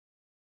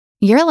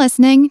You're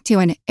listening to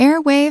an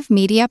Airwave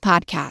Media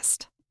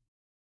Podcast.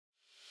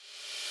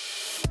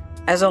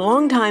 As a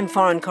longtime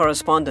foreign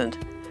correspondent,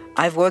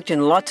 I've worked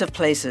in lots of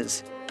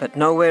places, but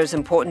nowhere as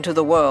important to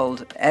the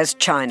world as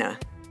China.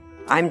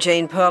 I'm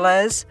Jane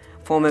Perlez,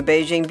 former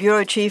Beijing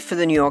bureau chief for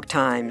the New York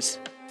Times.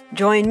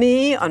 Join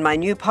me on my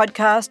new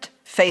podcast,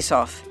 Face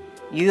Off,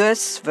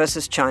 U.S.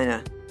 versus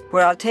China,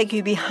 where I'll take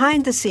you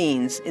behind the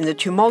scenes in the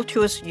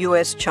tumultuous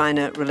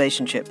U.S.-China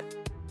relationship.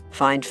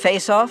 Find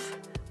Face Off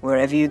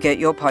wherever you get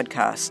your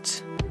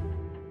podcasts.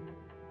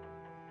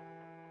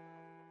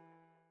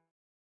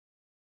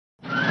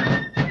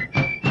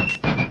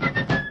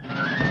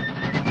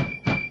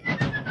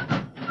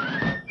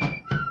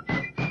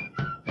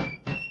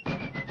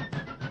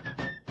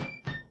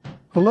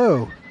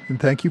 Hello, and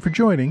thank you for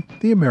joining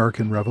The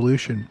American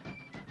Revolution.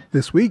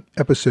 This week,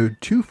 episode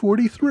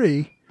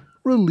 243,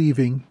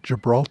 Relieving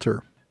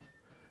Gibraltar.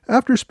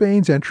 After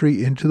Spain's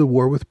entry into the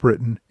war with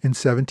Britain in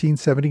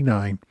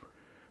 1779,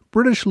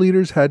 British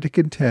leaders had to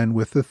contend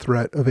with the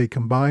threat of a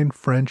combined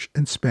French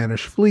and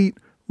Spanish fleet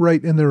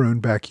right in their own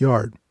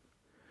backyard.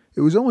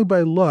 It was only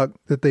by luck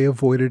that they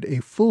avoided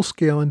a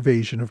full-scale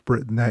invasion of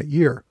Britain that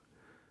year.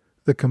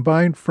 The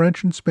combined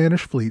French and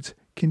Spanish fleets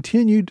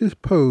continued to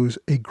pose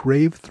a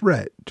grave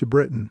threat to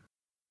Britain.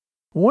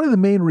 One of the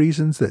main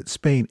reasons that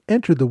Spain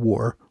entered the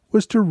war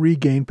was to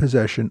regain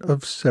possession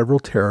of several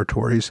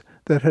territories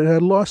that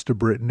had lost to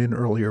Britain in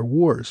earlier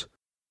wars.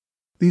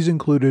 These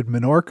included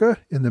Minorca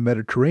in the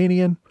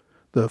Mediterranean,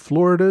 the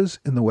Floridas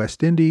in the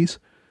West Indies,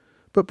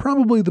 but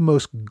probably the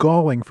most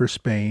galling for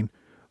Spain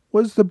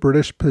was the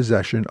British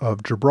possession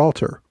of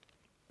Gibraltar,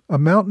 a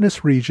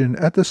mountainous region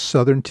at the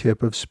southern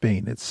tip of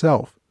Spain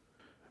itself.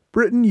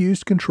 Britain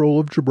used control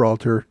of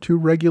Gibraltar to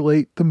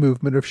regulate the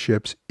movement of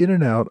ships in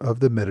and out of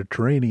the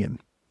Mediterranean.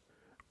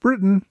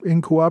 Britain,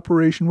 in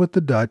cooperation with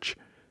the Dutch,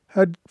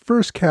 had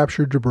first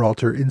captured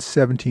Gibraltar in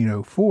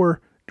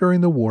 1704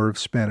 during the War of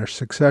Spanish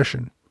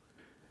Succession.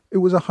 It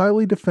was a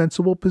highly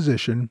defensible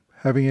position,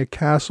 having a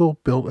castle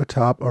built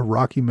atop a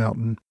rocky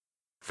mountain,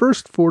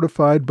 first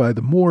fortified by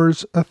the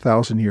Moors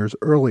 1,000 years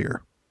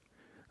earlier.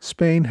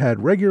 Spain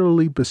had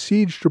regularly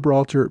besieged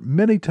Gibraltar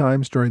many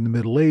times during the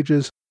Middle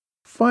Ages,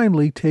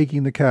 finally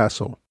taking the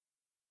castle.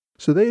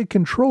 So they had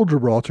controlled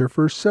Gibraltar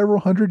for several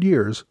hundred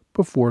years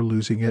before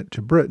losing it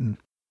to Britain.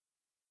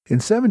 In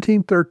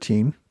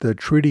 1713, the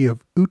Treaty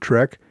of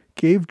Utrecht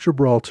gave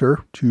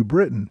Gibraltar to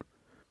Britain,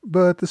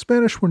 but the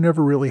Spanish were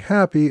never really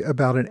happy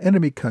about an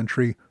enemy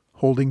country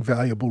holding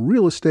valuable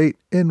real estate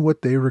in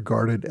what they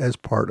regarded as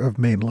part of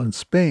mainland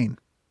Spain.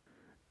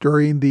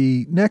 During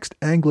the next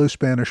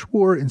Anglo-Spanish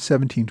War in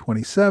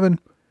 1727,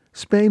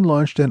 Spain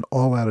launched an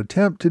all-out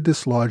attempt to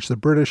dislodge the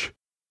British,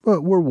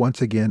 but were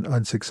once again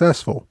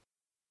unsuccessful.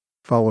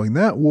 Following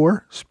that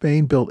war,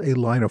 Spain built a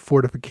line of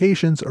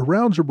fortifications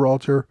around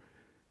Gibraltar,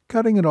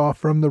 cutting it off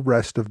from the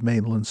rest of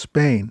mainland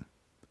Spain.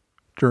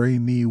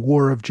 During the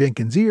War of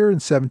Jenkins' Ear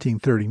in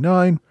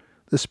 1739,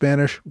 the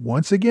Spanish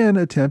once again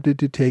attempted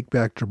to take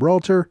back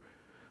Gibraltar,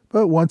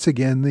 but once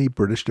again the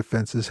British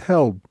defenses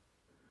held.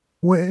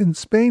 When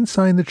Spain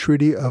signed the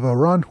Treaty of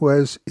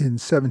Aranjuez in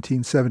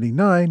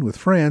 1779 with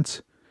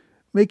France,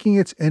 making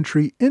its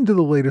entry into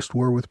the latest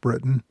war with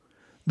Britain,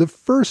 the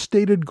first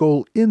stated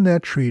goal in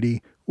that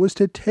treaty was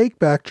to take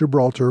back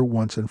Gibraltar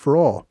once and for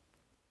all.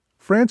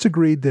 France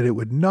agreed that it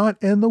would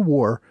not end the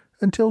war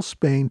until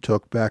Spain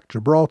took back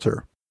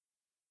Gibraltar.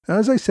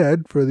 As I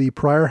said, for the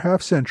prior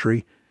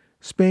half-century,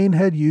 Spain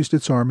had used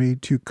its army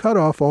to cut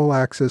off all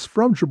access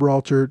from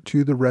Gibraltar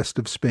to the rest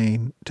of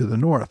Spain to the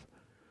north.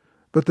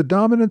 But the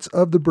dominance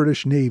of the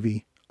British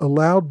Navy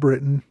allowed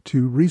Britain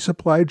to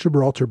resupply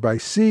Gibraltar by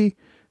sea,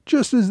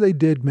 just as they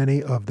did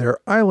many of their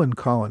island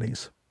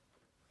colonies.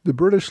 The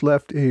British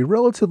left a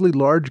relatively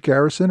large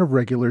garrison of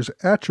regulars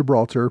at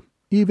Gibraltar,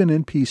 even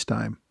in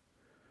peacetime.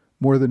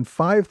 More than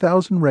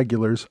 5,000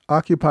 regulars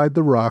occupied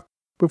the rock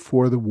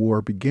before the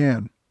war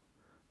began.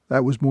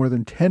 That was more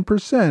than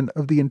 10%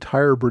 of the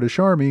entire British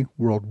Army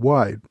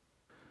worldwide.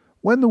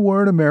 When the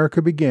war in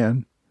America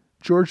began,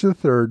 George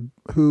III,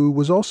 who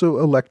was also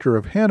Elector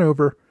of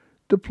Hanover,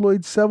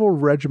 deployed several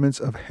regiments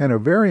of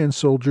Hanoverian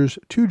soldiers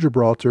to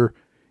Gibraltar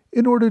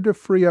in order to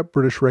free up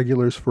British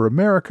regulars for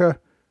America,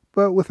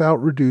 but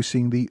without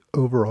reducing the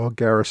overall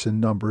garrison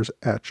numbers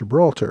at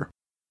Gibraltar.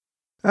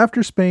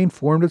 After Spain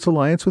formed its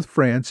alliance with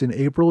France in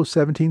April of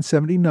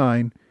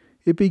 1779,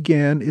 it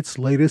began its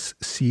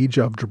latest siege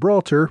of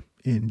Gibraltar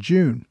in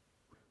June.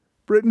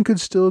 Britain could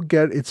still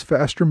get its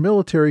faster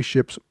military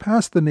ships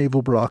past the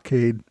naval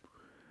blockade,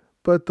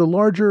 but the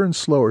larger and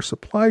slower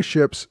supply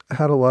ships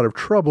had a lot of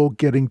trouble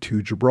getting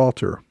to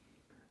Gibraltar.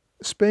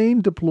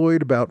 Spain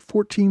deployed about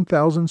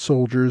 14,000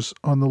 soldiers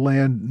on the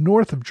land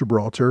north of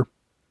Gibraltar,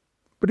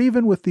 but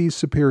even with these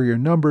superior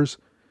numbers,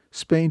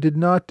 Spain did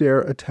not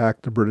dare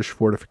attack the British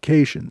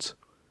fortifications.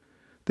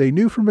 They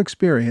knew from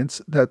experience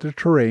that the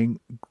terrain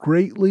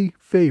greatly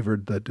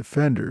favored the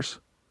defenders.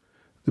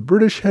 The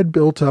British had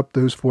built up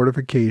those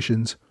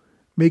fortifications,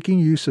 making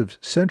use of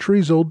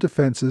centuries-old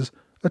defenses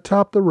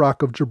atop the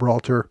Rock of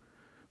Gibraltar,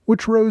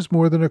 which rose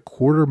more than a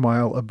quarter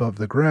mile above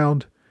the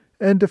ground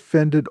and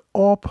defended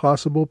all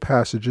possible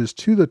passages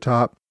to the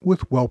top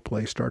with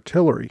well-placed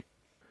artillery.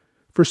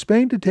 For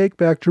Spain to take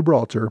back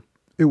Gibraltar,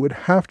 it would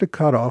have to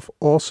cut off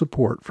all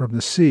support from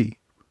the sea.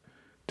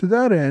 To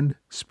that end,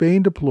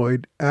 Spain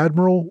deployed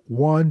Admiral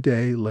Juan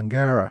de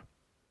Langara.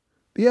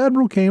 The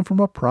admiral came from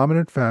a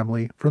prominent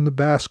family from the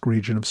Basque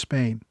region of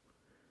Spain.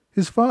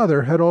 His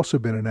father had also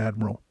been an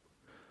admiral.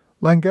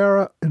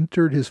 Langara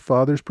entered his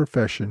father's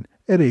profession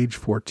at age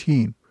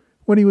 14,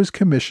 when he was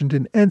commissioned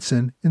an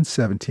ensign in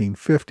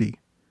 1750.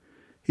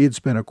 He had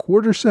spent a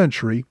quarter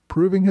century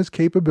proving his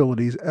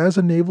capabilities as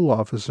a naval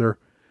officer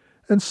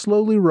and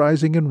slowly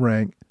rising in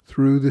rank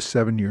through the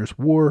 7 Years'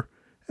 War,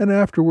 and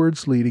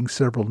afterwards leading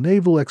several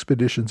naval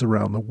expeditions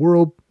around the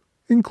world,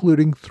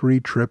 including 3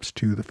 trips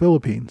to the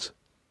Philippines.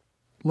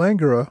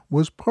 Langara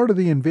was part of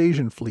the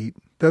invasion fleet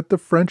that the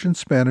French and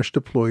Spanish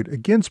deployed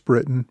against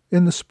Britain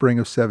in the spring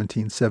of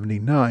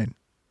 1779.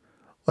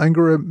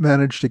 Langara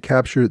managed to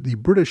capture the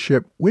British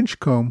ship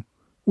Winchcombe,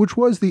 which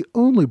was the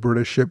only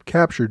British ship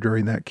captured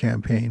during that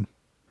campaign.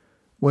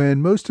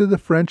 When most of the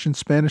French and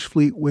Spanish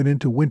fleet went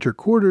into winter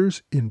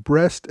quarters in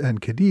Brest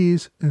and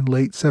Cadiz in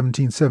late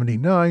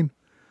 1779,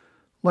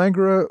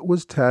 Langara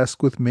was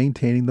tasked with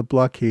maintaining the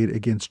blockade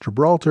against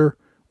Gibraltar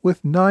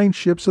with 9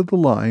 ships of the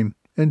line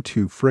and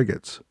 2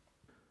 frigates.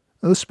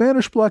 Now, the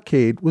Spanish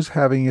blockade was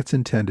having its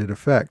intended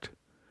effect.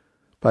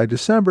 By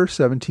December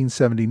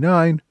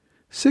 1779,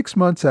 6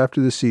 months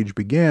after the siege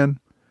began,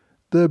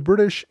 the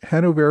British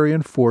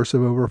Hanoverian force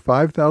of over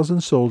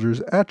 5,000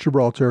 soldiers at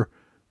Gibraltar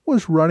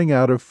was running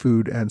out of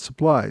food and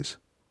supplies.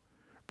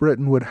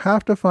 Britain would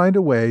have to find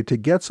a way to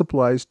get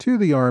supplies to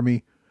the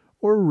army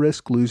or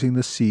risk losing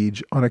the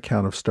siege on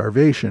account of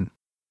starvation.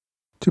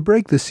 To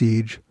break the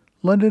siege,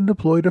 London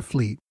deployed a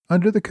fleet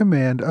under the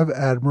command of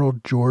Admiral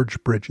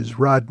George Bridges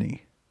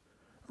Rodney.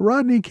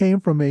 Rodney came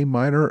from a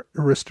minor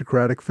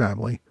aristocratic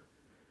family.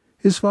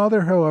 His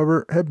father,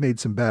 however, had made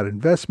some bad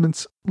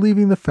investments,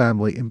 leaving the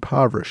family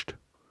impoverished.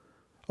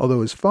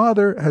 Although his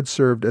father had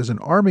served as an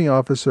army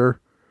officer,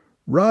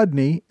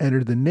 Rodney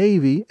entered the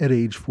Navy at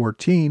age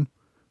 14,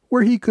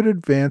 where he could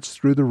advance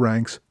through the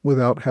ranks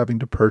without having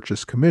to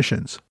purchase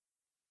commissions.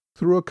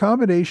 Through a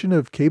combination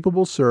of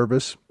capable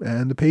service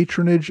and the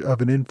patronage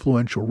of an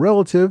influential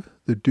relative,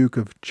 the Duke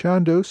of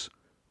Chandos,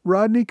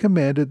 Rodney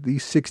commanded the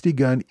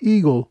 60-gun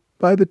Eagle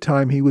by the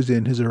time he was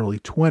in his early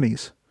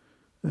 20s.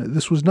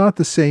 This was not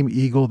the same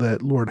Eagle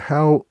that Lord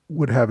Howe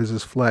would have as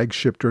his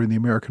flagship during the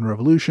American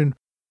Revolution.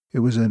 It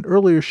was an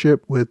earlier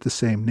ship with the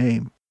same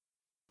name.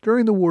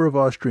 During the War of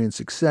Austrian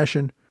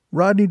Succession,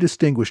 Rodney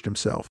distinguished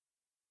himself.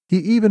 He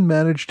even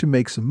managed to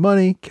make some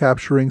money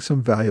capturing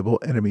some valuable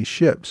enemy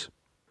ships.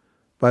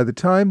 By the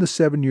time the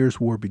 7 Years'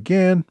 War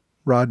began,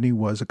 Rodney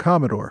was a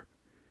Commodore.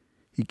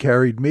 He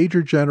carried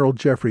Major General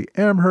Jeffrey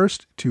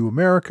Amherst to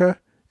America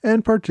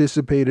and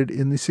participated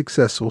in the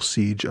successful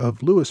siege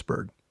of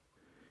Louisburg.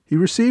 He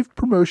received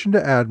promotion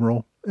to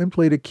admiral and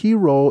played a key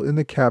role in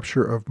the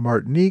capture of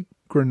Martinique,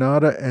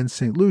 Grenada, and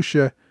St.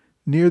 Lucia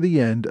near the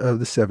end of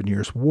the 7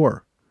 Years'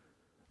 War.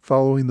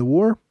 Following the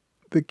war,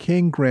 the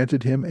king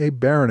granted him a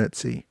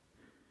baronetcy.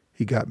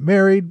 He got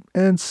married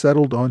and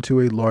settled onto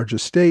a large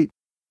estate.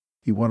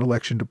 He won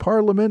election to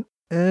Parliament,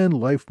 and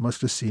life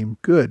must have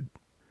seemed good.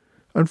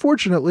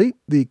 Unfortunately,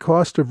 the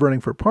cost of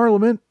running for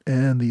Parliament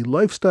and the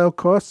lifestyle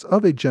costs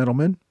of a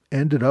gentleman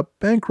ended up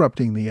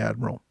bankrupting the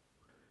admiral.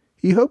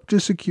 He hoped to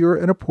secure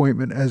an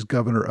appointment as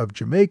governor of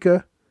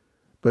Jamaica,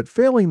 but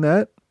failing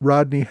that,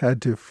 Rodney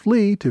had to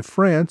flee to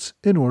France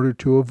in order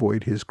to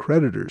avoid his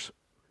creditors.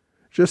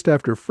 Just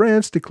after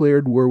France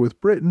declared war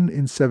with Britain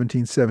in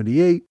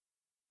 1778,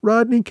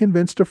 Rodney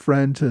convinced a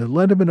friend to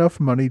lend him enough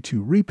money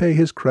to repay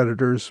his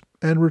creditors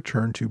and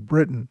return to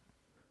Britain.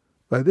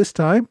 By this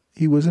time,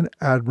 he was an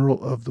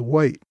Admiral of the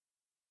White.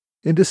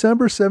 In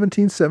December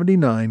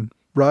 1779,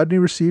 Rodney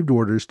received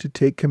orders to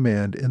take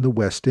command in the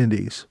West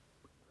Indies.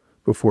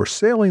 Before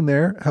sailing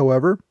there,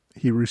 however,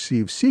 he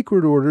received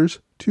secret orders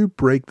to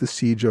break the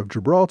siege of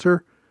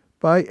Gibraltar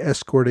by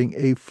escorting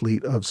a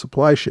fleet of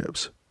supply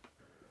ships.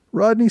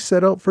 Rodney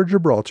set out for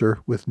Gibraltar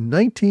with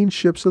 19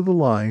 ships of the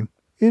line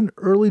in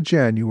early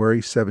January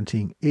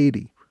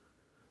 1780.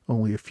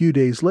 Only a few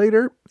days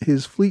later,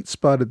 his fleet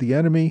spotted the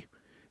enemy.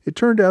 It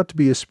turned out to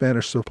be a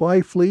Spanish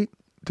supply fleet,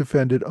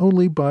 defended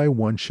only by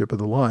 1 ship of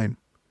the line.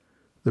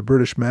 The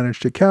British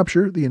managed to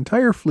capture the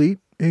entire fleet,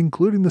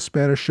 including the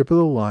Spanish ship of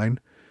the line,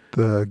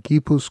 the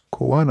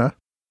Guipuzcoana.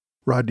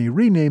 Rodney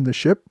renamed the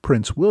ship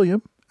Prince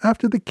William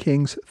after the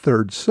king's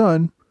 3rd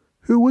son,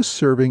 who was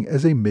serving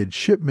as a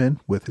midshipman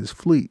with his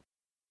fleet.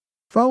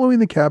 Following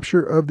the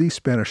capture of the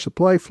Spanish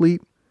supply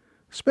fleet,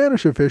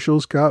 Spanish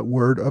officials got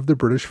word of the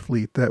British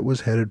fleet that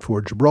was headed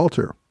for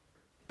Gibraltar.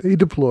 They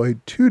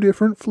deployed 2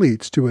 different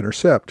fleets to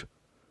intercept,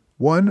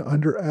 one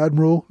under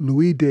Admiral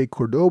Luis de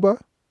Cordoba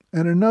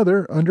and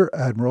another under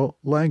Admiral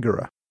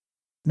Langara.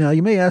 Now,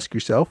 you may ask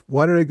yourself,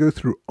 why did I go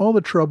through all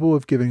the trouble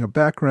of giving a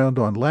background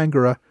on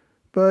Langara,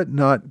 but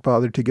not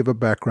bother to give a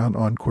background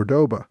on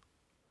Cordoba?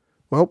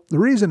 Well, the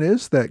reason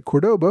is that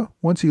Cordoba,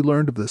 once he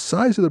learned of the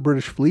size of the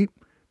British fleet,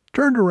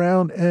 turned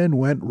around and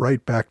went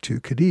right back to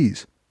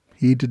Cadiz.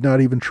 He did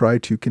not even try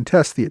to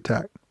contest the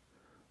attack.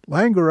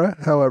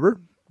 Langara,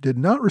 however, did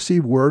not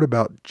receive word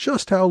about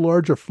just how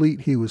large a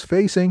fleet he was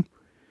facing,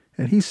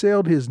 and he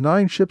sailed his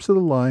 9 ships of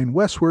the line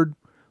westward,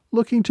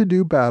 looking to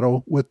do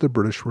battle with the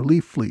British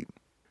relief fleet.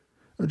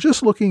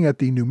 Just looking at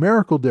the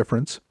numerical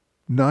difference,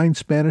 9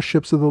 Spanish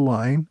ships of the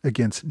line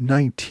against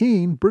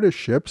 19 British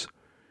ships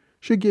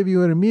should give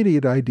you an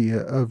immediate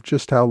idea of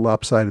just how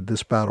lopsided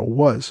this battle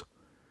was.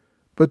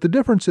 But the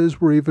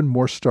differences were even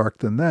more stark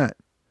than that.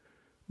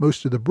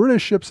 Most of the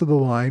British ships of the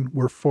line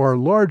were far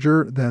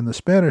larger than the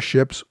Spanish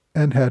ships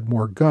and had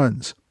more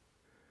guns.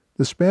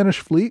 The Spanish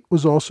fleet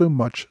was also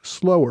much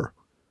slower.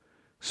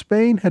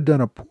 Spain had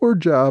done a poor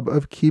job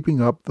of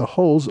keeping up the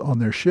hulls on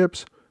their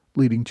ships,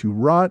 leading to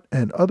rot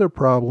and other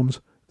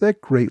problems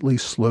that greatly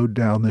slowed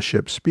down the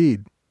ship's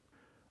speed.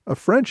 A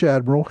French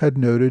admiral had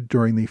noted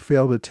during the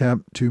failed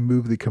attempt to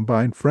move the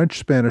combined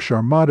French-Spanish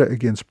armada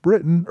against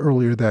Britain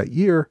earlier that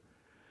year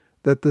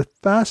that the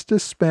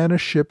fastest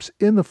Spanish ships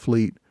in the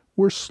fleet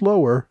were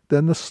slower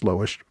than the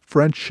slowest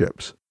French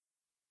ships.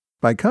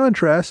 By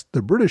contrast,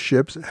 the British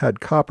ships had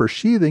copper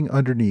sheathing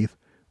underneath,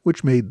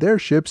 which made their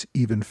ships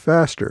even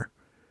faster.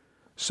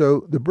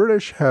 So the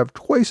British have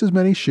twice as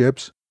many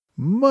ships,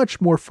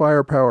 much more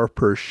firepower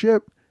per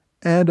ship,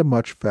 and a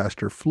much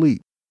faster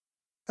fleet.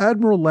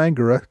 Admiral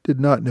Langara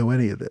did not know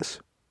any of this.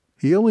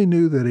 He only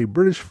knew that a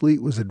British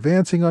fleet was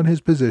advancing on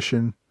his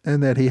position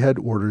and that he had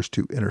orders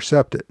to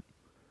intercept it.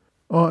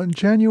 On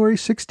January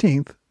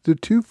 16th, the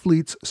 2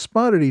 fleets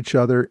spotted each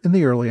other in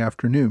the early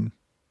afternoon.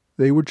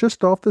 They were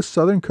just off the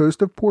southern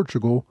coast of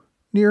Portugal,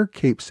 near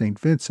Cape St.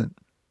 Vincent.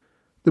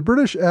 The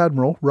British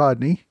Admiral,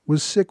 Rodney,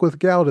 was sick with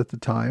gout at the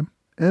time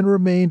and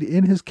remained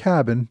in his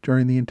cabin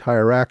during the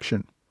entire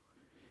action.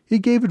 He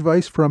gave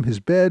advice from his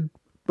bed,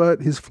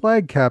 but his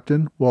flag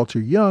captain, Walter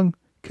Young,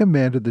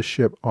 commanded the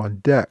ship on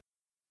deck.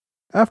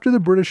 After the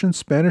British and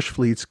Spanish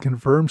fleets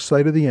confirmed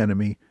sight of the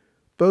enemy,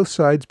 both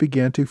sides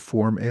began to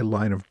form a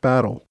line of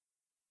battle.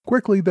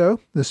 Quickly, though,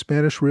 the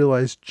Spanish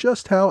realized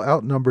just how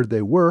outnumbered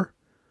they were.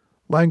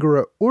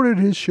 Langara ordered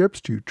his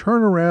ships to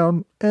turn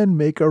around and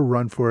make a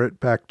run for it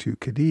back to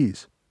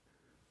Cadiz.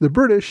 The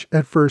British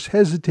at first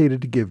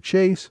hesitated to give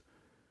chase,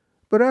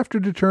 but after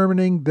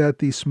determining that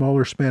the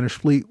smaller Spanish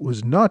fleet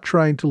was not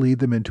trying to lead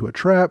them into a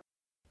trap,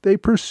 they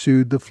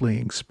pursued the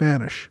fleeing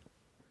Spanish.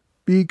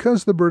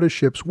 Because the British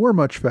ships were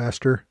much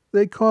faster,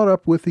 they caught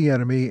up with the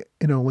enemy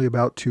in only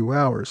about 2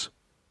 hours.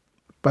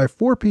 By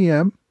 4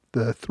 p.m.,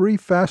 the 3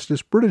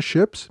 fastest British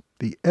ships,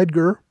 the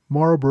Edgar,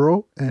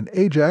 Marlborough, and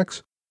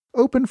Ajax,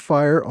 opened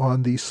fire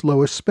on the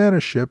slowest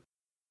Spanish ship,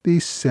 the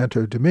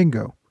Santo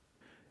Domingo.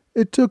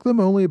 It took them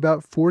only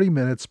about 40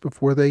 minutes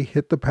before they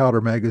hit the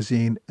powder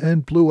magazine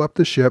and blew up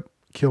the ship,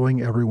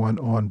 killing everyone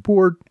on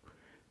board,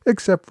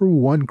 except for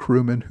 1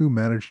 crewman who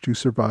managed to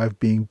survive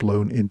being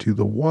blown into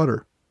the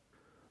water.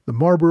 The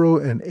Marlborough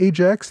and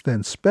Ajax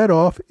then sped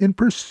off in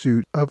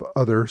pursuit of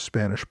other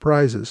Spanish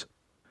prizes.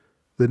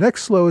 The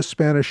next slowest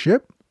Spanish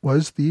ship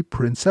was the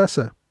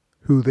Princesa,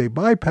 who they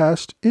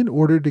bypassed in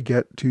order to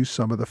get to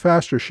some of the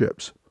faster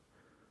ships.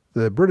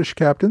 The British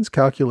captains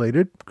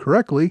calculated,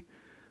 correctly,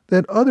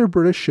 that other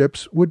British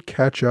ships would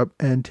catch up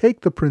and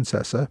take the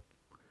Princesa.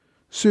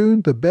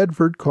 Soon the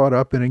Bedford caught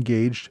up and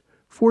engaged,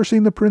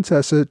 forcing the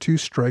Princesa to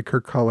strike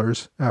her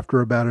colors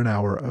after about an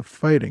hour of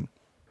fighting.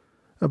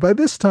 By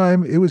this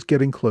time, it was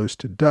getting close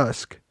to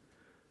dusk.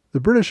 The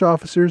British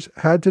officers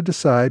had to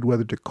decide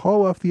whether to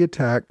call off the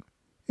attack,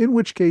 in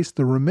which case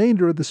the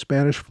remainder of the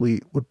Spanish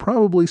fleet would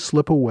probably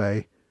slip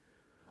away,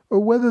 or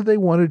whether they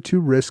wanted to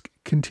risk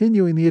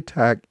continuing the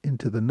attack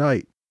into the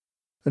night.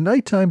 A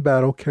nighttime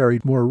battle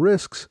carried more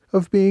risks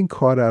of being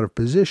caught out of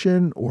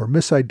position or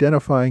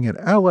misidentifying an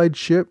Allied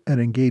ship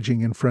and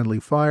engaging in friendly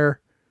fire.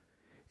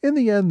 In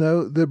the end,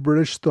 though, the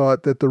British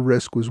thought that the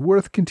risk was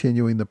worth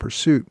continuing the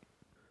pursuit.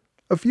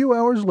 A few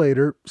hours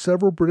later,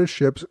 several British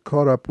ships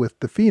caught up with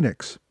the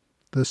Phoenix,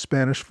 the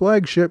Spanish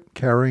flagship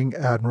carrying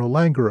Admiral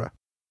Langara.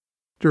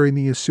 During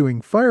the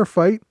ensuing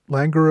firefight,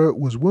 Langara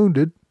was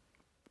wounded.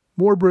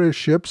 More British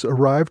ships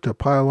arrived to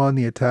pile on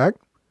the attack.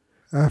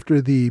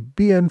 After the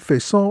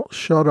Bienfaisant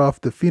shot off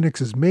the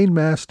Phoenix's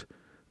mainmast,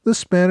 the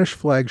Spanish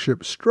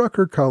flagship struck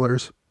her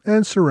colors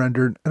and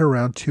surrendered at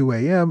around 2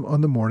 a.m.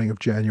 on the morning of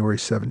January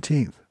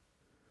 17th.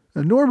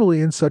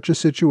 Normally in such a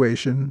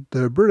situation,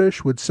 the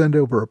British would send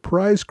over a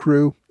prize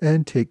crew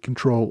and take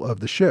control of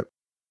the ship.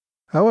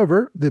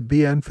 However, the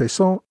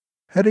Bienfaisant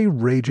had a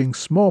raging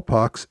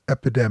smallpox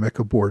epidemic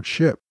aboard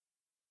ship.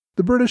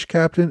 The British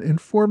captain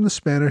informed the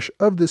Spanish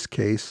of this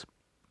case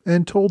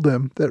and told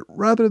them that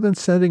rather than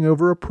sending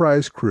over a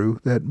prize crew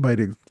that might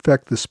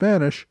infect the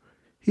Spanish,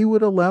 he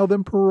would allow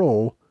them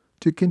parole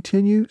to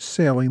continue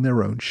sailing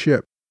their own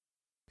ship.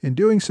 In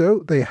doing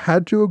so, they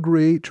had to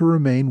agree to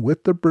remain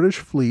with the British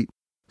fleet,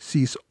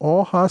 cease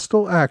all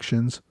hostile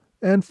actions,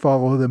 and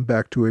follow them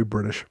back to a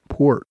British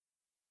port.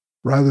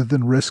 Rather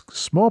than risk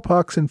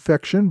smallpox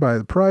infection by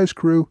the prize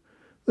crew,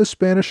 the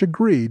Spanish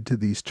agreed to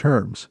these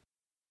terms.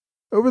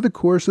 Over the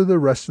course of the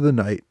rest of the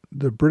night,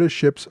 the British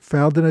ships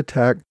found an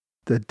attack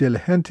the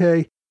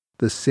Diligente,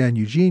 the San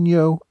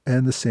Eugenio,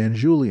 and the San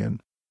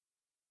Julian.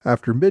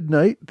 After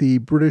midnight, the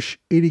British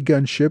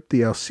 80-gun ship,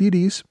 the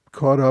Alcides,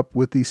 caught up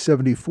with the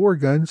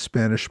 74-gun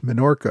Spanish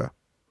Minorca.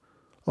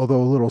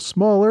 Although a little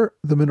smaller,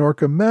 the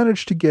Minorca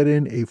managed to get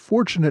in a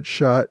fortunate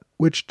shot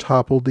which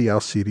toppled the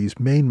Alcides'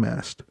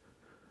 mainmast.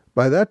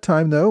 By that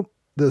time, though,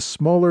 the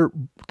smaller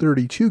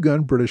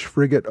 32-gun British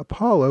frigate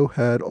Apollo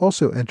had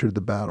also entered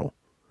the battle.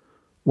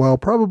 While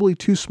probably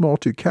too small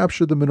to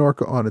capture the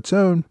Minorca on its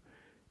own,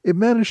 it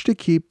managed to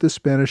keep the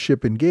Spanish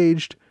ship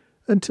engaged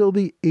until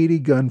the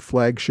 80-gun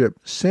flagship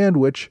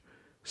Sandwich,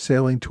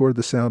 sailing toward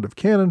the sound of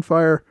cannon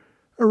fire,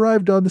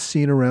 arrived on the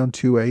scene around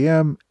 2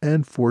 a.m.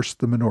 and forced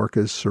the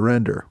Minorca's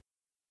surrender.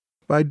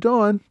 By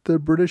dawn, the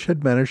British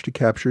had managed to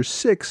capture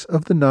 6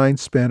 of the 9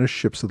 Spanish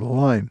ships of the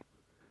line.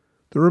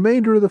 The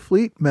remainder of the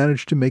fleet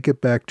managed to make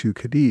it back to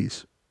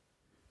Cadiz.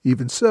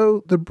 Even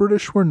so, the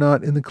British were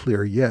not in the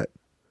clear yet.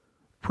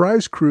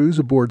 Prize crews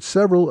aboard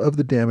several of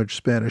the damaged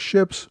Spanish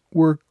ships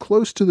were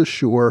close to the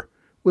shore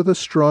with a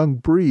strong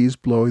breeze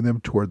blowing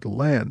them toward the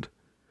land.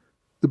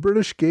 The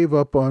British gave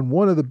up on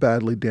one of the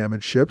badly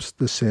damaged ships,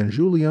 the San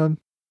Julian,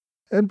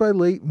 and by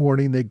late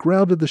morning they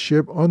grounded the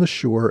ship on the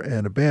shore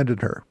and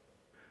abandoned her.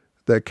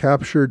 The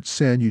captured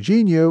San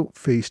Eugenio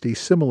faced a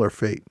similar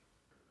fate.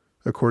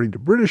 According to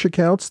British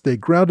accounts, they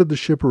grounded the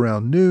ship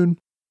around noon.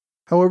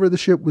 However, the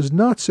ship was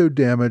not so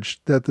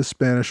damaged that the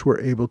Spanish were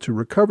able to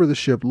recover the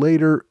ship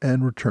later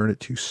and return it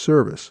to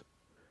service.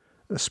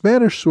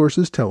 Spanish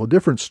sources tell a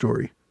different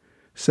story,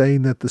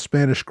 saying that the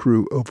Spanish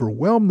crew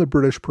overwhelmed the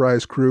British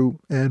prize crew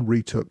and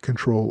retook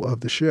control of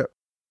the ship.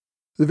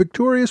 The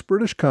victorious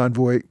British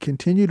convoy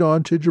continued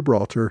on to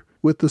Gibraltar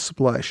with the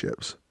supply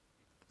ships.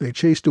 They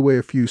chased away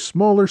a few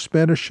smaller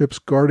Spanish ships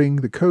guarding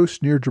the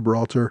coast near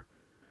Gibraltar.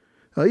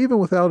 Even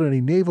without any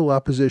naval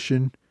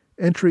opposition,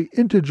 entry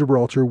into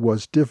Gibraltar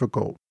was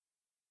difficult.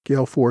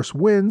 Gale force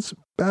winds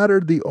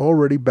battered the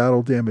already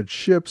battle-damaged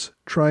ships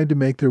trying to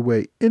make their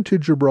way into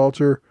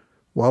Gibraltar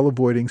while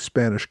avoiding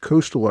Spanish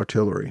coastal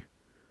artillery.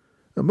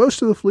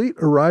 Most of the fleet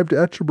arrived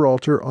at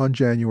Gibraltar on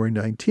January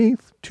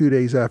 19th, 2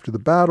 days after the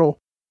battle,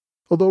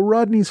 although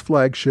Rodney's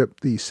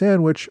flagship, the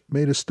Sandwich,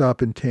 made a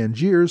stop in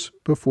Tangiers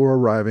before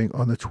arriving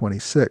on the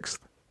 26th.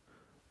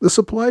 The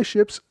supply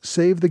ships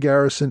saved the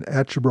garrison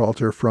at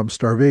Gibraltar from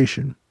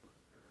starvation.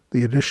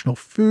 The additional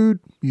food,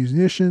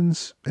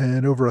 munitions,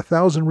 and over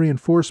 1,000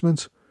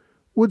 reinforcements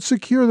would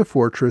secure the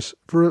fortress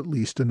for at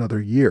least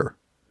another year.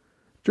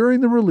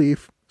 During the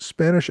relief,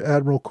 Spanish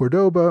Admiral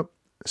Cordoba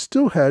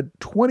still had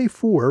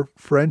 24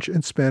 French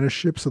and Spanish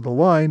ships of the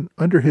line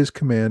under his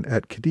command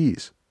at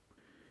Cadiz.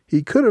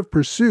 He could have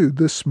pursued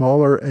the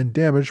smaller and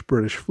damaged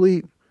British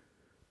fleet,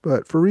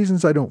 but for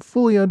reasons I don't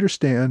fully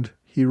understand,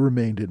 he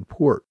remained in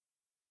port.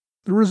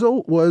 The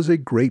result was a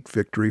great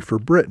victory for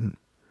Britain.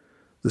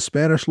 The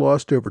Spanish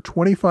lost over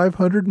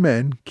 2,500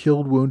 men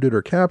killed, wounded,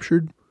 or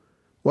captured,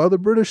 while the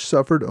British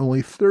suffered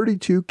only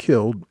 32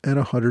 killed and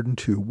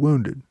 102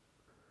 wounded.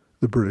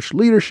 The British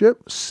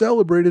leadership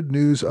celebrated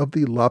news of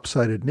the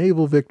lopsided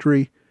naval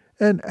victory,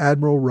 and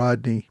Admiral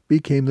Rodney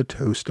became the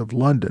toast of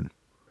London.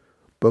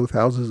 Both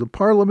houses of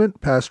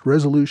Parliament passed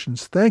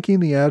resolutions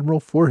thanking the Admiral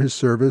for his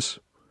service.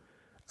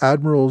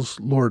 Admirals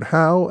Lord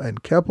Howe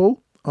and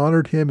Keppel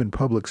honored him in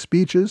public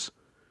speeches.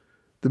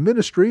 The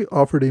ministry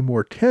offered a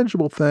more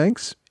tangible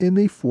thanks in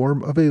the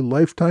form of a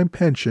lifetime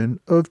pension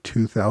of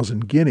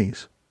 2,000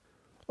 guineas.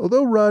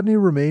 Although Rodney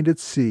remained at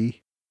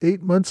sea,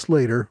 8 months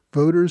later,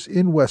 voters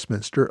in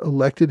Westminster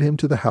elected him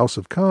to the House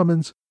of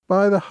Commons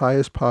by the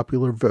highest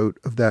popular vote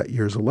of that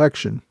year's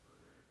election.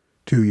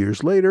 2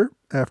 years later,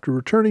 after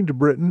returning to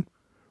Britain,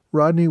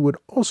 Rodney would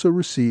also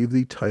receive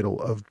the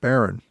title of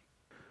Baron.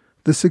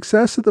 The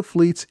success of the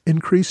fleet's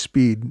increased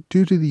speed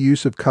due to the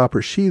use of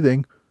copper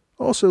sheathing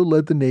also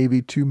led the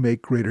Navy to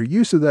make greater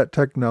use of that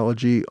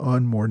technology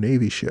on more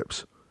Navy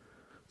ships.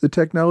 The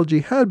technology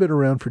had been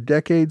around for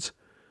decades,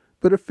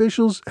 but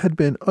officials had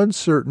been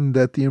uncertain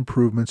that the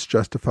improvements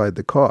justified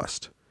the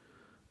cost.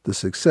 The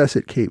success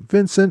at Cape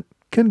Vincent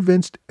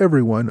convinced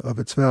everyone of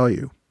its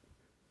value.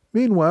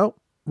 Meanwhile,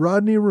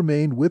 Rodney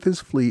remained with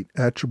his fleet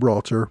at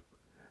Gibraltar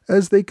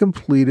as they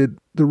completed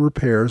the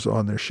repairs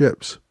on their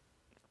ships.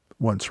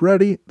 Once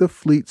ready, the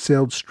fleet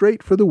sailed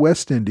straight for the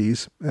West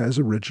Indies as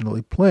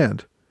originally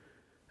planned,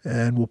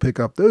 and we'll pick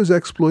up those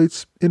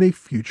exploits in a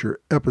future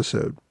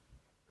episode.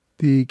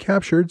 The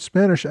captured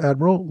Spanish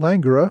Admiral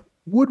Langara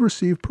would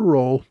receive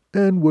parole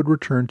and would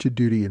return to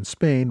duty in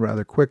Spain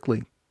rather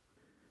quickly.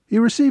 He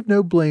received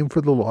no blame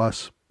for the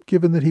loss,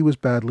 given that he was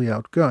badly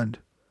outgunned.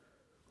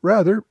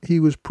 Rather, he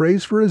was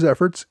praised for his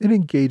efforts in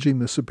engaging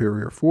the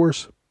superior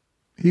force.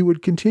 He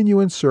would continue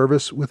in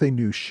service with a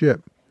new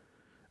ship.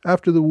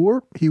 After the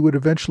war, he would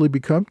eventually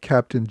become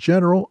Captain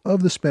General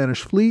of the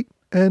Spanish fleet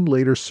and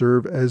later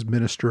serve as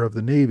Minister of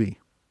the Navy.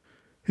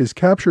 His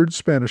captured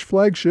Spanish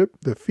flagship,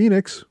 the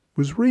Phoenix,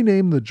 was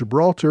renamed the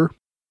Gibraltar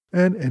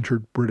and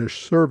entered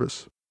British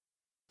service.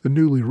 The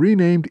newly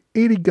renamed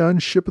 80-gun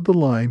ship of the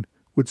line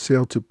would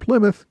sail to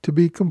Plymouth to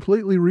be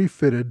completely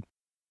refitted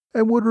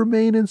and would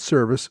remain in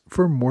service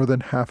for more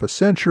than half a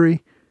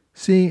century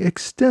seeing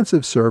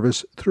extensive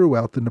service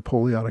throughout the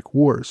Napoleonic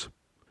Wars.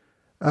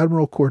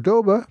 Admiral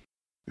Cordoba,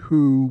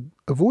 who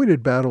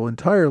avoided battle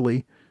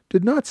entirely,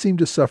 did not seem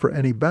to suffer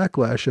any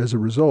backlash as a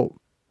result.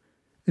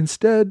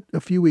 Instead,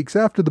 a few weeks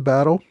after the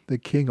battle, the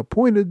king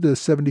appointed the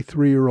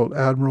 73-year-old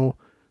admiral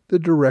the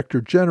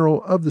Director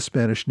General of the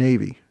Spanish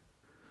Navy.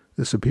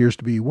 This appears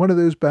to be one of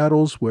those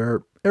battles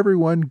where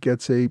everyone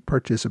gets a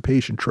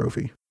participation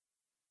trophy.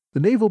 The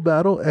naval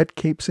battle at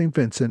Cape St.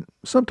 Vincent,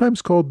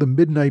 sometimes called the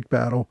Midnight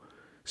Battle,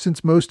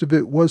 since most of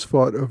it was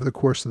fought over the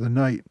course of the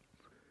night.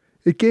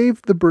 It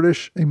gave the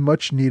British a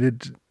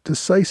much-needed,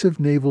 decisive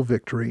naval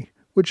victory,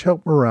 which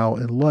helped morale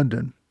in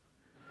London.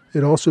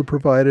 It also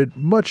provided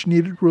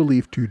much-needed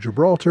relief to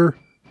Gibraltar,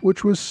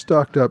 which was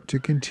stocked up to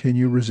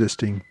continue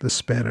resisting the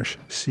Spanish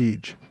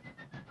siege.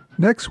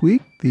 Next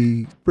week,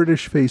 the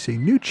British face a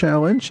new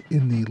challenge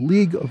in the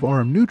League of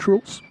Armed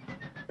Neutrals,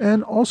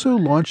 and also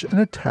launch an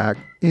attack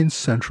in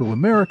Central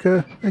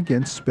America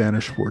against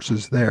Spanish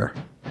forces there.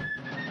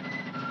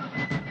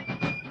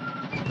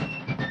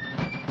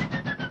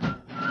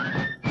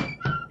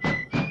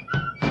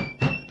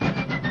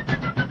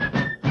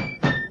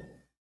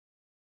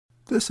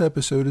 This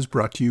episode is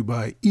brought to you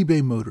by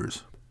eBay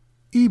Motors.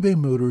 eBay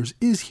Motors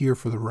is here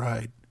for the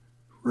ride.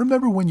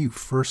 Remember when you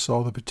first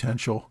saw the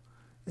potential,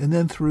 and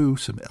then through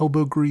some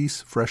elbow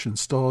grease, fresh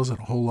installs, and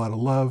a whole lot of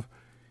love,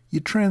 you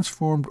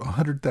transformed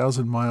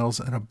 100,000 miles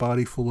and a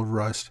body full of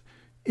rust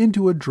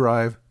into a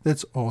drive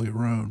that's all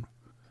your own.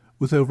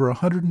 With over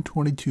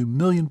 122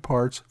 million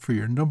parts for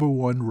your number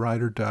one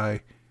ride or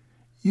die,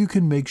 you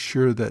can make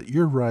sure that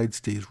your ride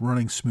stays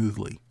running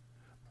smoothly.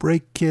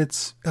 Brake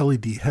kits,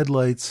 LED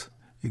headlights,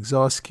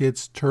 exhaust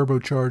kits,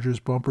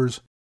 turbochargers,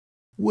 bumpers,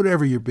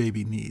 whatever your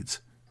baby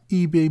needs,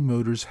 eBay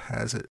Motors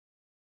has it.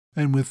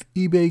 And with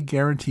eBay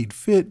Guaranteed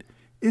Fit,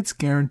 it's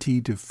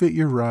guaranteed to fit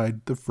your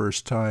ride the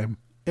first time,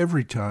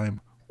 every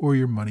time, or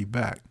your money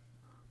back.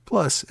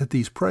 Plus, at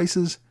these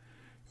prices,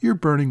 you're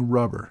burning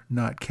rubber,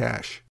 not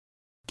cash.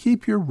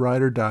 Keep your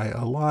ride or die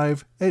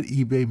alive at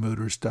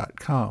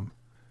ebaymotors.com.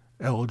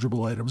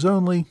 Eligible items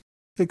only.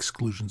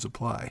 Exclusions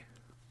apply.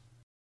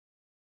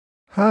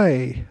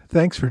 Hi,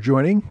 thanks for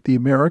joining the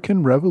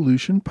American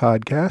Revolution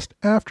Podcast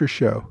After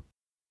Show.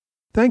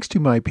 Thanks to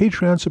my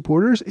Patreon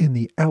supporters in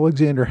the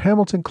Alexander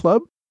Hamilton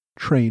Club,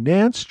 Trey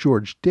Nance,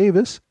 George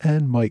Davis,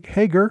 and Mike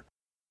Hager,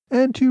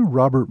 and to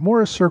Robert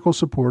Morris Circle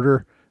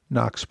supporter,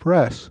 Knox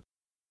Press.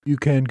 You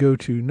can go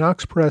to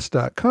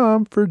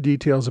knoxpress.com for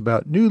details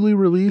about newly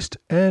released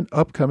and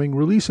upcoming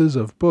releases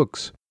of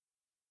books.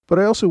 But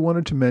I also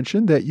wanted to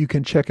mention that you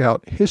can check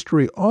out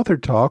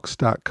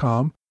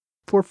historyauthortalks.com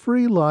for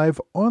free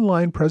live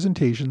online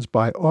presentations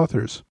by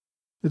authors.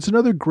 It's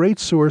another great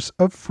source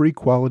of free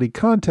quality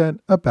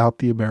content about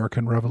the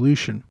American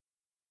Revolution.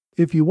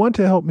 If you want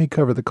to help me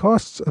cover the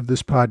costs of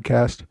this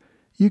podcast,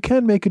 you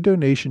can make a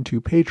donation to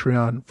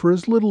Patreon for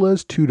as little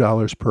as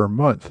 $2 per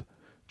month.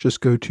 Just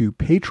go to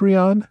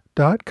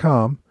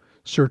patreon.com,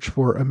 search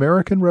for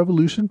American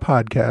Revolution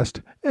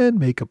Podcast, and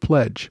make a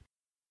pledge.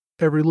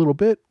 Every little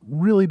bit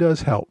really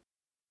does help.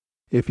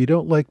 If you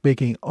don't like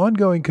making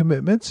ongoing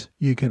commitments,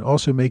 you can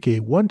also make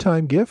a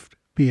one-time gift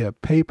via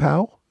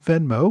PayPal,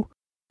 Venmo,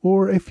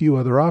 or a few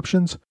other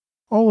options,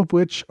 all of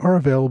which are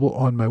available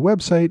on my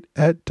website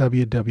at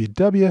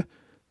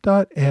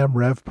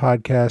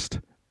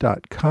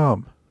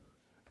www.amrevpodcast.com.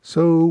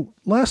 So,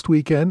 last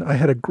weekend I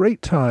had a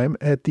great time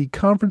at the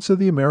Conference of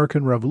the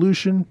American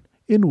Revolution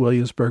in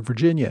Williamsburg,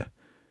 Virginia.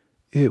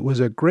 It was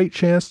a great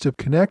chance to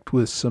connect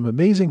with some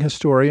amazing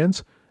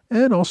historians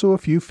and also a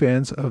few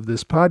fans of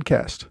this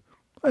podcast.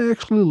 I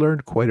actually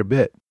learned quite a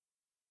bit.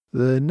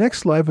 The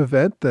next live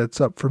event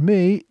that's up for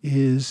me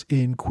is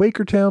in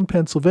Quakertown,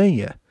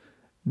 Pennsylvania.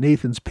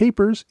 Nathan's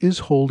Papers is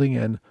holding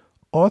an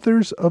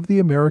Authors of the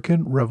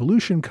American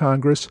Revolution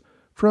Congress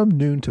from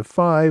noon to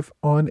 5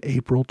 on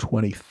April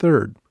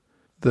 23rd.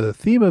 The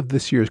theme of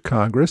this year's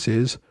Congress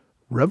is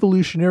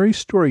Revolutionary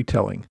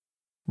Storytelling,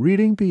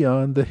 Reading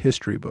Beyond the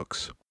History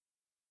Books.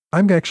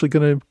 I'm actually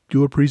going to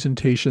do a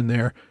presentation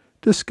there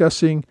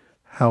discussing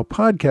how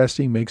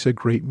podcasting makes a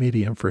great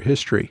medium for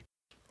history.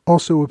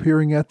 Also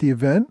appearing at the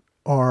event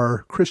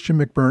are Christian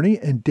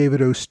McBurney and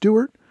David O.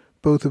 Stewart,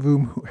 both of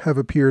whom have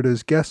appeared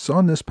as guests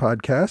on this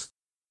podcast.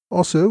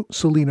 Also,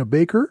 Selena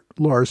Baker,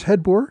 Lars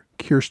Hedbor,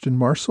 Kirsten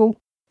Marcel,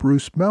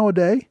 Bruce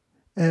Mawaday,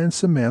 and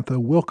Samantha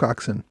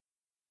Wilcoxon.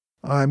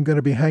 I'm going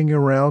to be hanging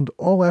around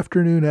all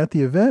afternoon at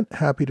the event,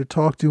 happy to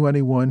talk to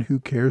anyone who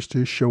cares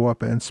to show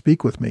up and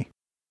speak with me.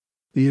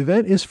 The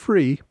event is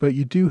free, but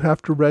you do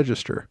have to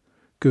register.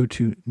 Go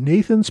to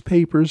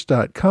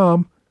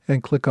nathanspapers.com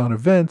and click on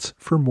events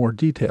for more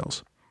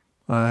details.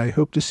 I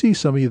hope to see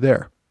some of you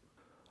there.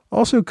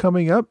 Also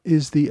coming up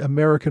is the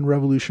American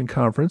Revolution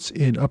Conference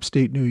in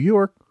upstate New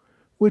York,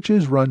 which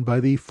is run by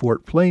the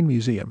Fort Plain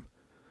Museum.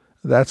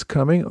 That's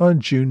coming on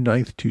June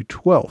 9th to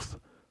 12th.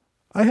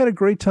 I had a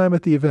great time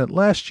at the event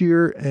last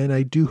year, and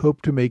I do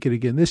hope to make it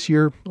again this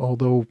year,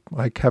 although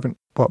I haven't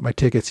bought my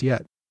tickets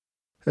yet.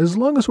 As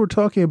long as we're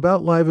talking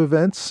about live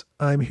events,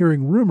 I'm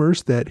hearing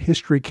rumors that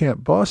History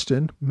Camp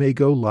Boston may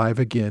go live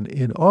again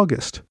in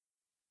August.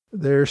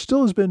 There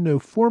still has been no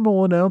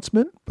formal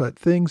announcement, but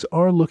things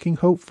are looking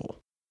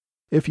hopeful.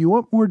 If you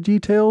want more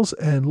details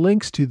and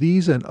links to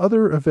these and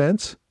other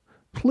events,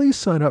 please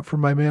sign up for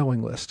my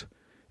mailing list.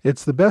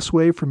 It's the best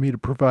way for me to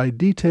provide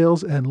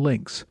details and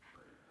links.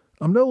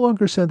 I'm no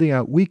longer sending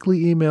out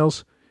weekly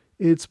emails.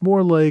 It's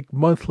more like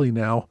monthly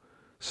now,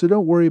 so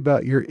don't worry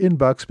about your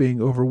inbox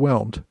being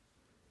overwhelmed.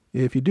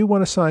 If you do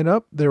want to sign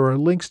up, there are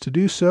links to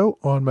do so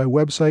on my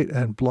website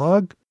and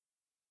blog.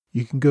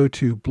 You can go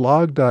to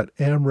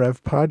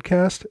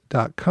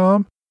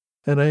blog.amrevpodcast.com,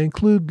 and I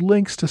include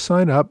links to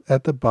sign up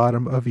at the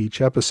bottom of each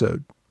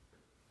episode.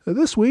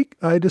 This week,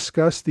 I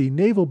discussed the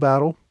naval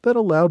battle that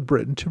allowed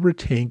Britain to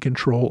retain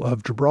control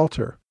of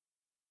Gibraltar.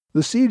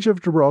 The siege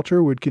of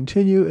Gibraltar would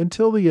continue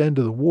until the end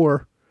of the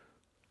war.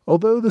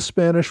 Although the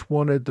Spanish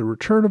wanted the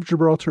return of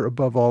Gibraltar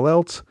above all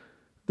else,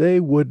 they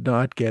would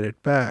not get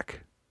it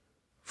back.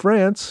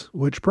 France,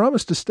 which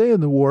promised to stay in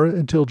the war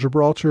until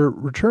Gibraltar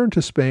returned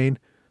to Spain,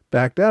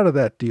 backed out of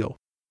that deal.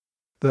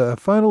 The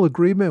final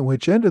agreement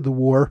which ended the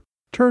war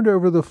turned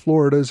over the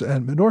Floridas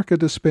and Minorca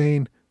to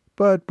Spain,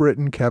 but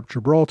Britain kept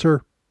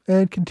Gibraltar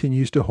and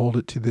continues to hold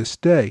it to this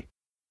day,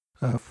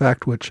 a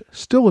fact which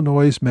still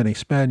annoys many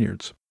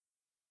Spaniards.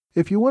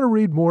 If you want to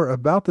read more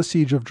about the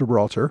Siege of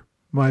Gibraltar,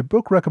 my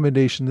book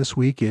recommendation this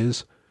week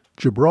is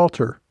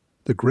Gibraltar,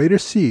 The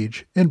Greatest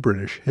Siege in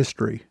British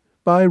History,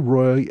 by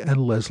Roy and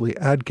Leslie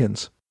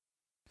Adkins.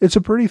 It's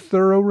a pretty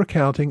thorough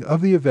recounting of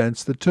the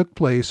events that took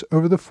place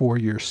over the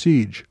 4-year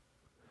siege.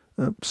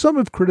 Some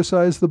have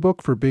criticized the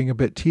book for being a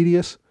bit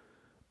tedious,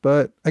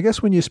 but I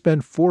guess when you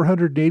spend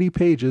 480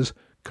 pages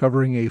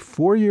covering a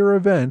 4-year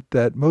event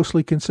that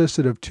mostly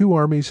consisted of two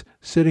armies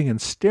sitting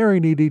and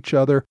staring at each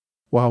other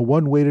while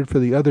one waited for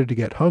the other to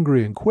get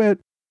hungry and quit,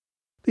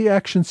 the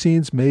action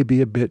scenes may be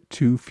a bit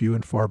too few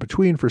and far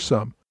between for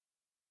some.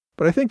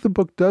 But I think the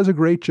book does a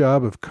great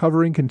job of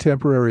covering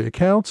contemporary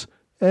accounts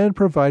and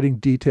providing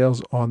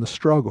details on the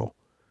struggle.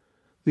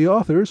 The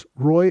authors,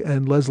 Roy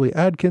and Leslie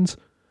Adkins,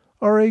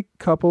 are a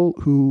couple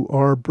who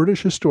are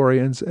British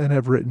historians and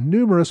have written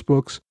numerous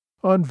books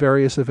on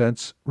various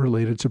events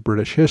related to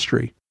British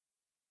history.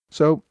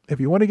 So, if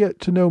you want to get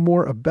to know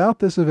more about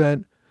this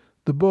event,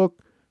 the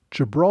book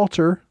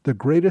Gibraltar, The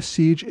Greatest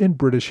Siege in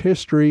British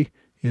History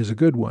is a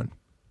good one.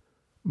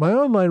 My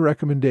online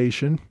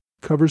recommendation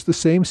covers the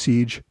same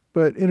siege,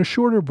 but in a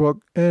shorter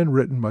book and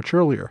written much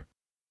earlier.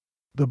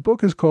 The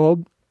book is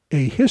called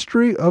A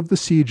History of the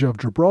Siege of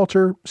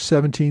Gibraltar,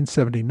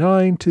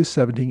 1779 to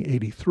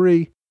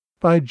 1783,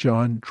 by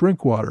John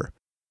Drinkwater.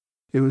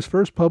 It was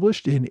first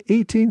published in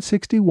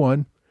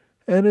 1861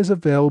 and is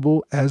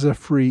available as a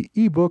free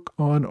ebook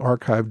on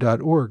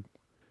archive.org.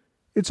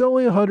 It's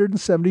only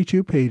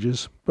 172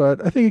 pages, but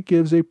I think it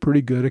gives a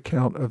pretty good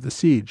account of the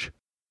siege.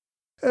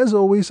 As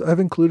always, I've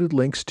included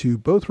links to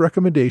both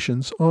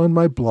recommendations on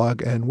my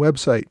blog and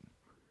website.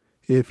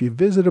 If you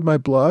visited my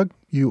blog,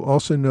 you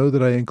also know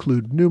that I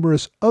include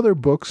numerous other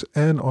books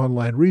and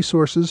online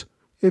resources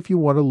if you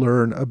want to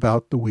learn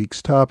about the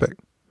week's topic.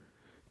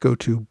 Go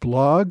to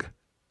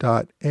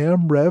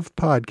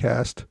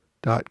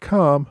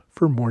blog.amrevpodcast.com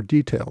for more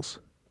details.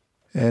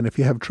 And if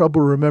you have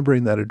trouble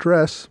remembering that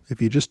address,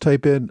 if you just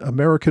type in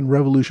American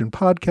Revolution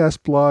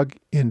Podcast Blog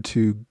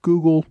into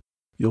Google,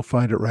 you'll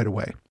find it right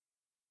away.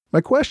 My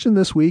question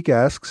this week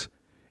asks,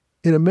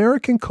 in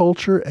American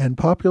culture and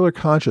popular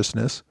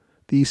consciousness,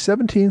 the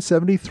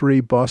 1773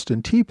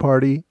 Boston Tea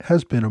Party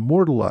has been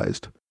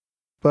immortalized,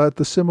 but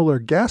the similar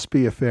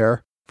Gaspee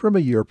affair from a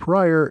year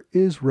prior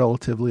is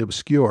relatively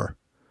obscure.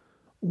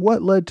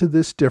 What led to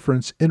this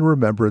difference in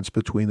remembrance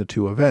between the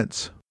two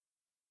events?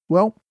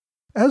 Well,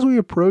 as we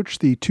approach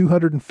the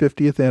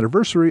 250th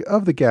anniversary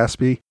of the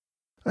Gaspee,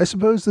 I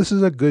suppose this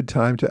is a good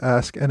time to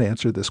ask and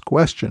answer this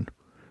question.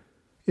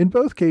 In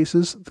both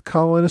cases, the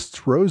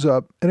colonists rose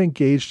up and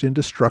engaged in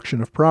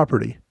destruction of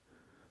property.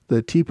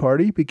 The Tea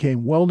Party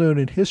became well known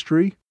in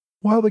history,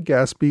 while the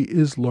Gaspee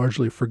is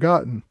largely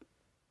forgotten.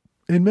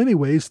 In many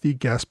ways, the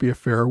Gaspee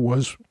affair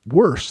was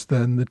worse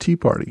than the Tea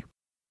Party.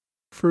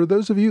 For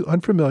those of you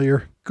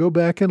unfamiliar, go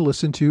back and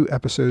listen to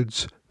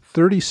episodes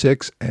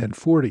 36 and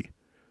 40.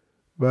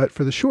 But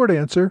for the short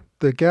answer,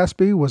 the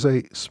Gaspee was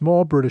a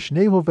small British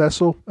naval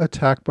vessel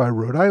attacked by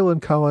Rhode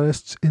Island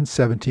colonists in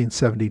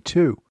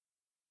 1772.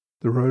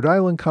 The Rhode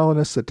Island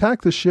colonists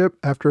attacked the ship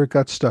after it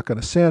got stuck on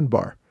a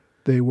sandbar.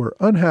 They were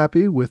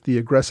unhappy with the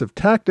aggressive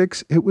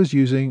tactics it was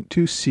using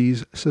to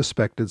seize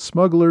suspected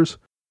smugglers.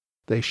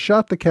 They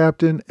shot the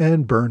captain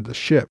and burned the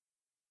ship.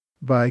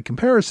 By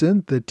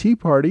comparison, the Tea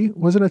Party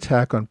was an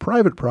attack on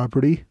private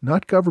property,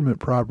 not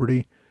government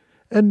property,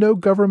 and no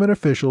government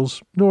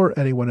officials nor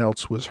anyone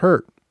else was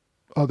hurt,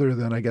 other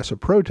than, I guess, a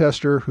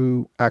protester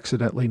who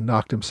accidentally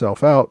knocked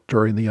himself out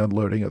during the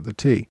unloading of the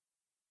tea.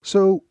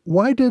 So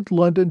why did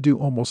London do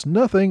almost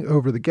nothing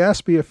over the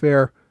Gaspee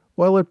affair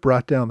while it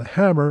brought down the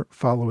hammer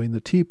following the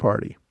Tea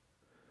Party?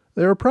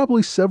 There are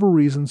probably several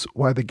reasons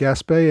why the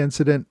Gaspee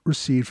incident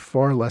received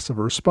far less of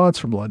a response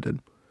from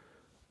London.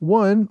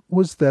 One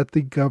was that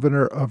the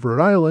governor of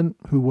Rhode Island,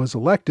 who was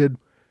elected,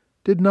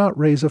 did not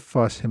raise a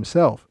fuss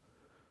himself.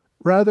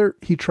 Rather,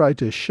 he tried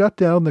to shut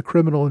down the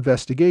criminal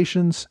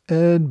investigations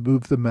and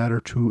move the matter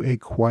to a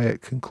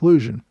quiet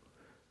conclusion.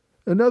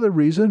 Another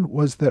reason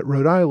was that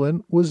Rhode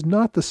Island was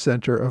not the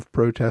center of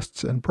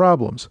protests and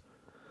problems.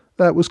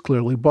 That was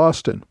clearly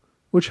Boston,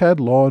 which had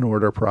law and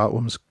order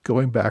problems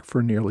going back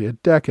for nearly a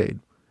decade.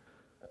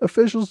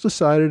 Officials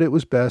decided it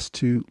was best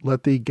to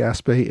let the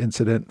Gaspé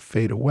incident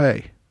fade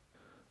away.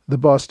 The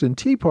Boston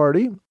Tea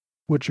Party,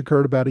 which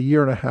occurred about a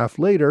year and a half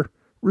later,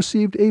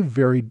 received a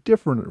very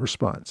different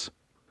response.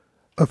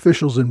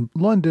 Officials in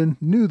London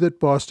knew that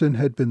Boston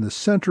had been the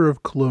center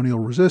of colonial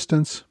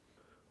resistance.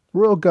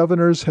 Royal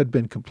governors had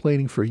been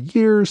complaining for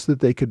years that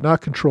they could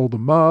not control the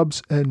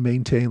mobs and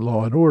maintain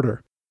law and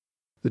order.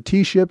 The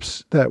tea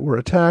ships that were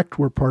attacked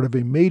were part of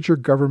a major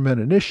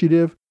government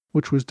initiative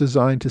which was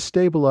designed to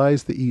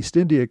stabilize the East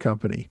India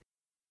Company.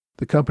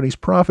 The company's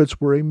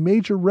profits were a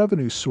major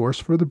revenue source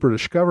for the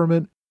British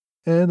government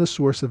and the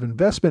source of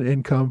investment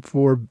income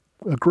for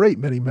a great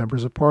many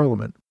members of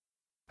Parliament.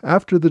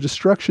 After the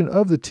destruction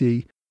of the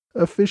tea,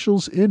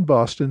 officials in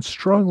Boston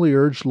strongly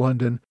urged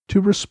London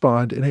to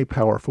respond in a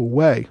powerful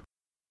way.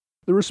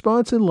 The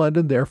response in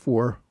London,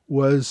 therefore,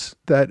 was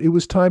that it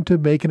was time to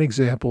make an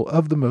example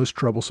of the most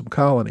troublesome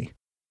colony.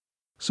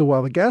 So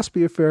while the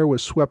Gaspé affair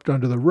was swept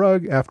under the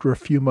rug after a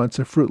few months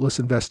of fruitless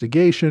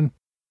investigation,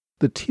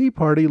 the Tea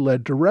Party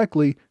led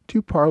directly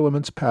to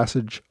Parliament's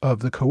passage of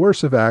the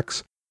Coercive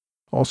Acts,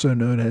 also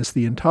known as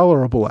the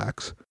Intolerable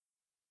Acts.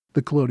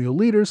 The colonial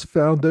leaders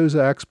found those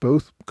acts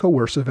both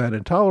coercive and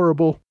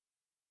intolerable.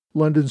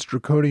 London's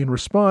draconian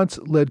response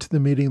led to the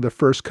meeting of the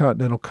First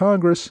Continental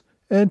Congress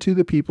and to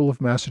the people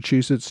of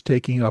Massachusetts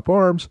taking up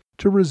arms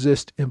to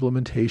resist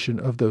implementation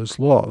of those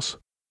laws.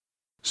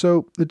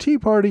 So the Tea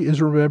Party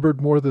is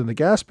remembered more than the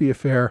Gaspé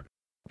affair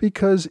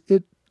because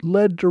it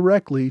led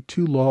directly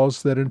to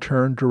laws that in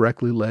turn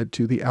directly led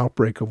to the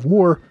outbreak of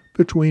war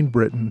between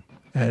Britain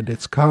and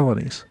its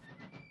colonies.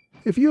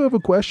 If you have a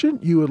question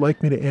you would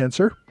like me to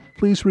answer,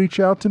 please reach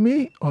out to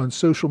me on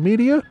social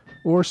media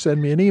or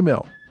send me an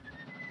email.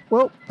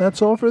 Well,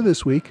 that's all for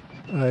this week.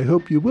 I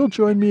hope you will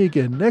join me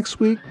again next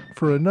week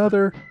for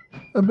another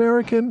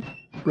American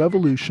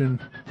Revolution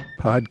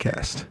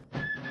podcast.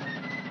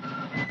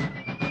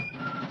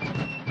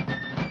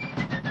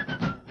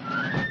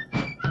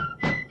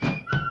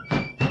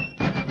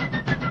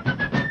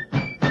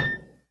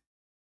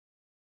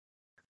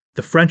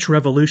 The French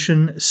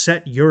Revolution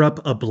set Europe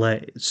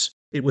ablaze.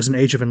 It was an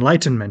age of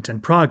enlightenment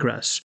and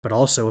progress, but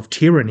also of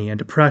tyranny and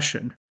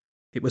oppression.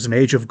 It was an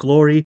age of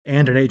glory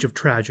and an age of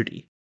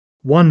tragedy.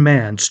 One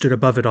man stood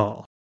above it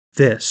all.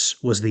 This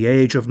was the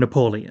Age of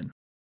Napoleon.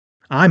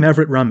 I'm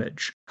Everett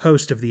Rummage,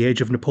 host of the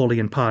Age of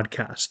Napoleon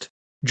podcast.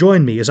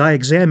 Join me as I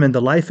examine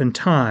the life and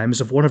times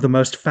of one of the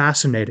most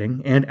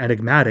fascinating and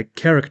enigmatic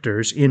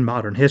characters in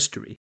modern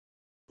history.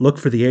 Look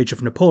for the Age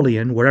of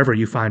Napoleon wherever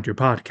you find your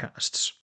podcasts.